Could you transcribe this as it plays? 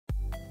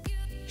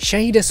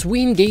Shaida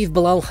Sweene gave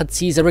Bilal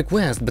Hazziez a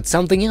request, but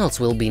something else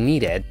will be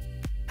needed.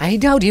 I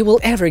doubt he will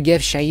ever give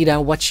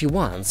Shaeeda what she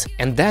wants,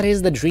 and that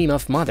is the dream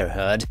of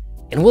motherhood.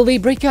 And will they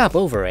break up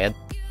over it?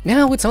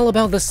 Now it's all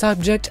about the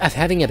subject of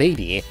having a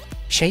baby.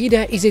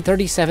 Shaeeda is a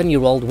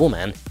 37-year-old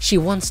woman. She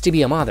wants to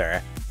be a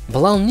mother.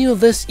 Bilal knew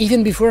this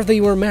even before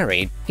they were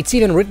married. It's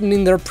even written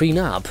in their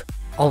prenup.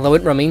 Although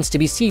it remains to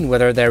be seen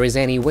whether there is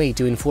any way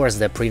to enforce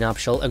the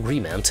prenuptial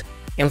agreement.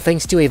 And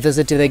thanks to a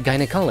visit to the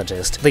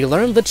gynecologist, they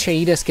learned that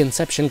Shaeeda's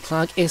conception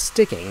clock is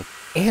ticking,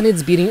 and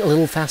it's beating a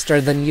little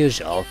faster than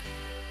usual.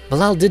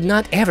 Bilal did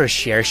not ever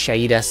share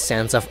Shaeeda's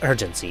sense of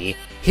urgency.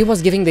 He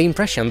was giving the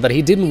impression that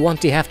he didn't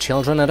want to have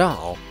children at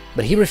all,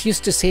 but he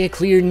refused to say a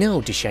clear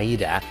no to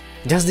Shaeeda.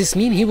 Does this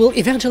mean he will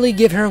eventually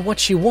give her what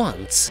she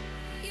wants?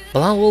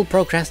 Bilal will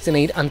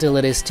procrastinate until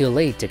it is too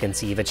late to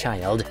conceive a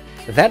child.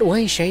 That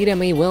way, Shaeeda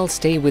may well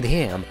stay with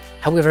him.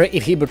 However,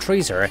 if he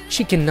betrays her,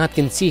 she cannot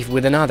conceive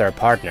with another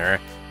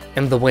partner.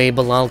 And the way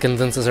Bilal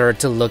convinces her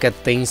to look at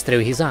things through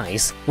his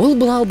eyes, will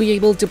Bilal be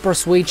able to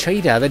persuade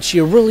Shaeeda that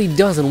she really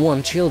doesn't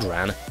want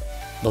children?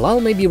 Bilal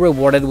may be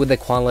rewarded with the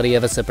quality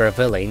of a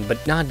supervillain,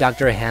 but not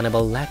Dr.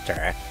 Hannibal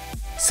Lecter.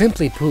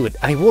 Simply put,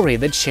 I worry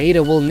that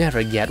Shaeeda will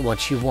never get what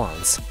she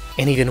wants.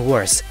 And even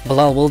worse,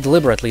 Bilal will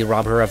deliberately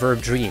rob her of her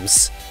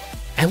dreams.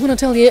 I wanna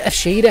tell you, if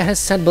Shaeeda has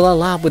set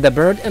Bilal up with a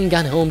bird and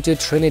gone home to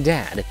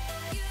Trinidad.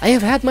 I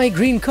have had my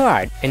green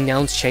card,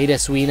 announced Shaida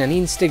Sweene on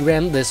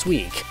Instagram this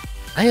week.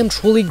 I am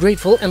truly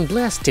grateful and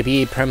blessed to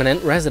be a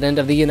permanent resident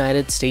of the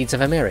United States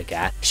of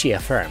America, she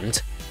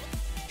affirmed.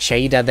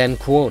 Shaeeda then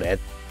quoted,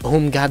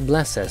 "Whom God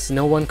blesses,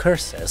 no one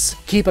curses.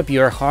 Keep up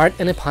your heart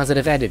and a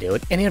positive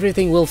attitude, and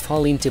everything will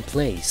fall into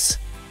place."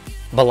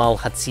 Bilal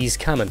Hazziez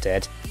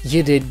commented,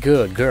 "You did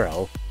good,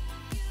 girl."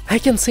 I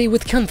can say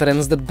with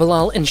confidence that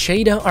Bilal and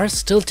Shaeeda are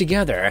still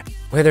together.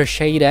 Whether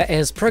Shaeeda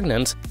is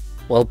pregnant?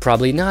 Well,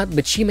 probably not,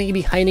 but she may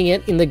be hiding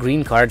it in the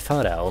green card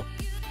photo.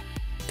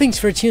 Thanks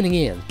for tuning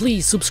in.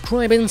 Please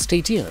subscribe and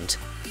stay tuned.